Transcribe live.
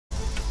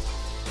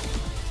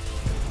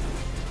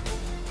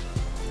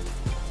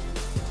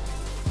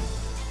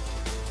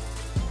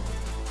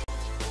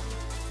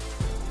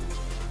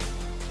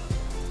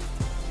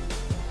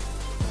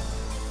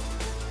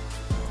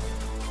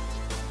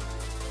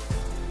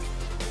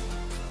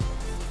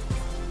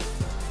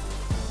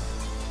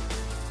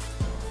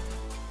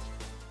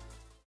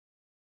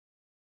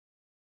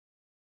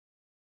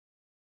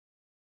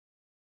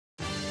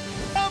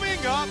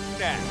Up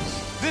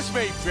next, this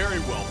may very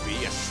well be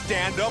a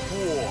stand-up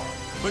war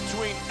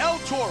between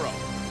ElTauro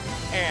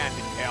and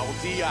El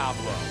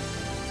Diablo.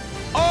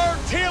 Our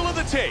tale of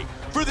the tape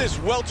for this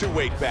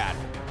welterweight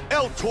battle.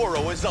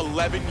 ElTauro is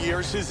 11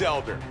 years his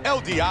elder.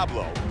 El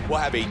Diablo will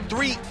have a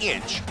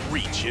 3-inch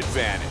reach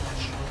advantage.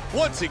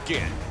 Once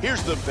again,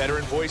 here's the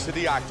veteran voice of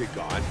the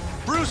Octagon,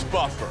 Bruce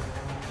Buffer.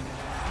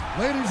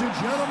 Ladies and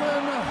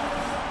gentlemen,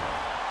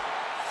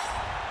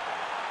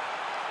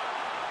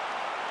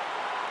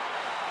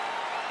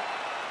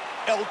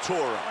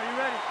 ElTauro. Are you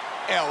ready?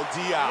 El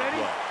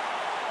Diablo.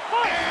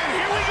 Ready? And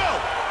here we go.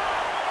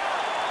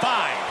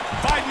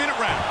 5-minute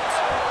rounds.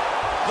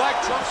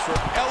 Black trunks for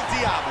El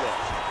Diablo.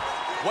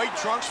 White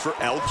trunks for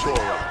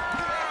ElTauro.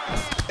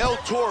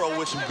 ElTauro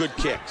with some good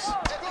kicks.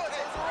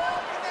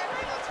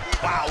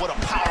 Wow, what a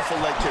powerful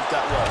leg kick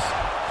that was.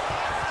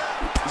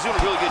 He's doing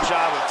a really good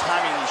job of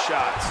timing these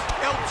shots.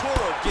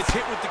 ElTauro gets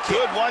hit with the kick.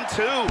 Good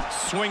 1-2.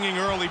 Swinging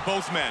early,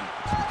 both men.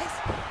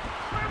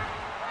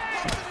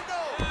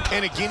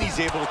 And again, he's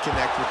able to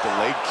connect with the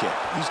leg kick.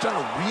 He's done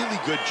a really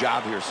good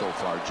job here so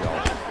far, Joe.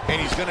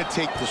 And he's going to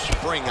take the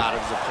spring out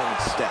of his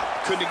opponent's step.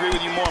 Couldn't agree with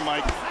you more,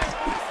 Mike.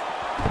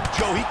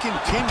 Joe, he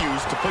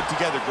continues to put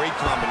together great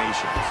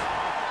combinations.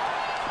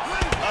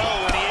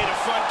 Oh, and he ate a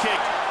front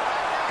kick.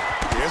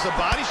 There's a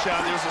body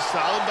shot. There's a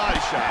solid body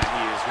shot.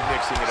 He is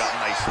mixing it up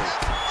nicely.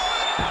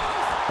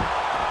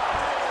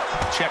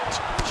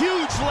 Checked.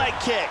 Huge leg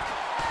kick.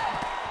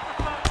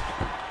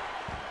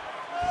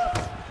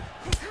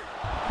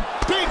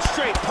 Big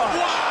straight punch.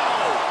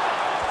 Wow!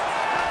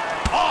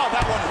 Oh,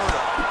 that one hurt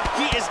him.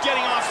 He is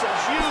getting off some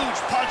huge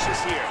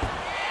punches here.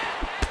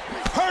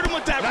 Hurt him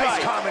with that right.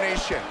 Nice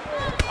combination.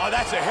 Oh,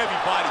 that's a heavy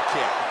body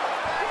kick.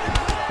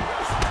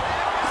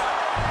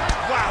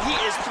 Wow, he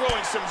is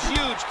throwing some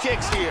huge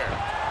kicks here.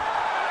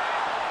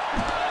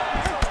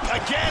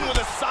 Again with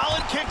a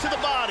solid kick to the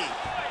body.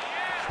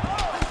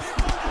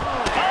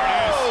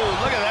 Oh,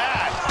 look at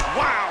that.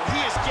 Wow,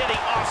 he is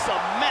getting off some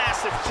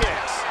massive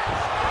kicks.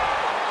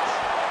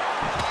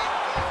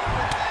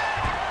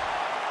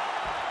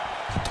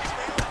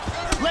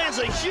 Lands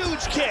a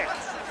huge kick.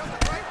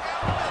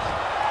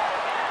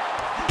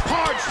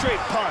 Hard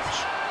straight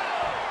punch.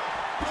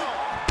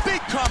 Big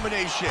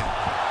combination.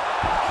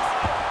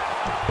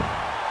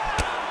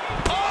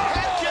 Oh,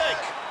 head kick.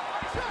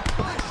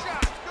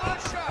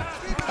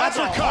 That's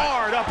a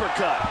hard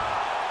uppercut.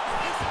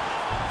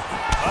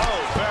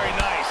 Oh, very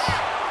nice.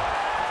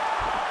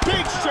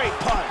 Big straight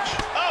punch.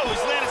 Oh,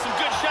 he's landed some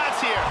good shots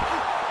here.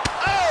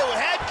 Oh,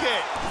 head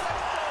kick.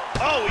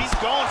 Oh, he's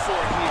going for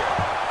it here.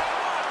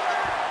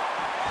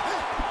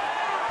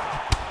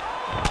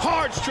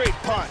 Hard straight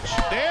punch.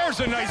 There's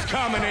a nice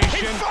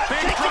combination.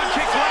 Big front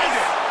kick face.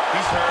 landed.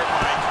 He's hurt,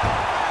 Mike.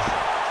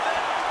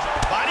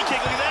 Body kick,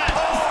 look at that.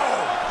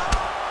 Oh!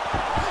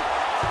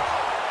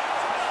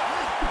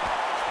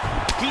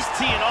 He's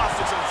teeing off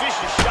with some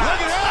vicious shots.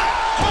 Look at that!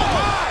 Oh,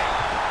 my!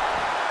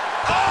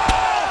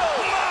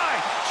 Oh, my!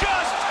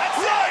 Just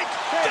like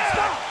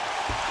that!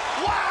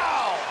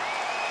 Wow!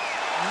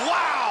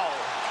 Wow!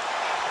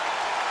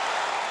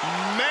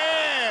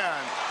 Man!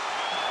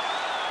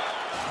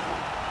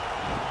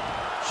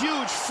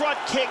 Huge front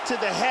kick to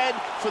the head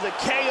for the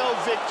KO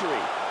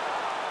victory.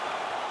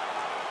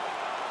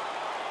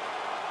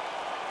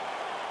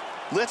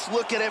 Let's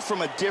look at it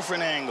from a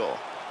different angle.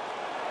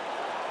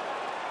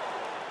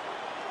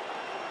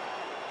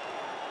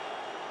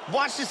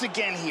 Watch this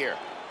again here.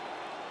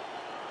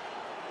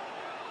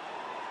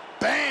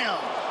 Bam!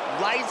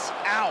 Lights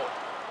out.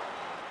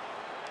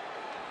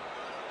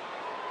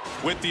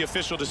 With the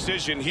official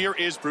decision, here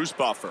is Bruce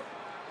Buffer.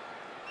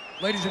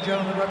 ladies and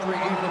gentlemen, referee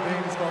Eve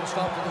Levine is going to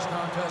stop to this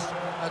contest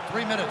at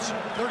 3 minutes,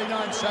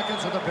 39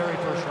 seconds of the very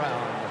first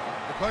round.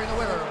 Declaring the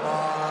winner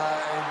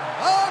by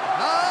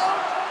knockout,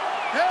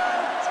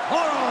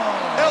 ElTauro.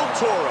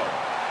 ElTauro,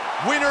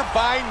 winner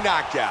by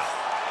knockout.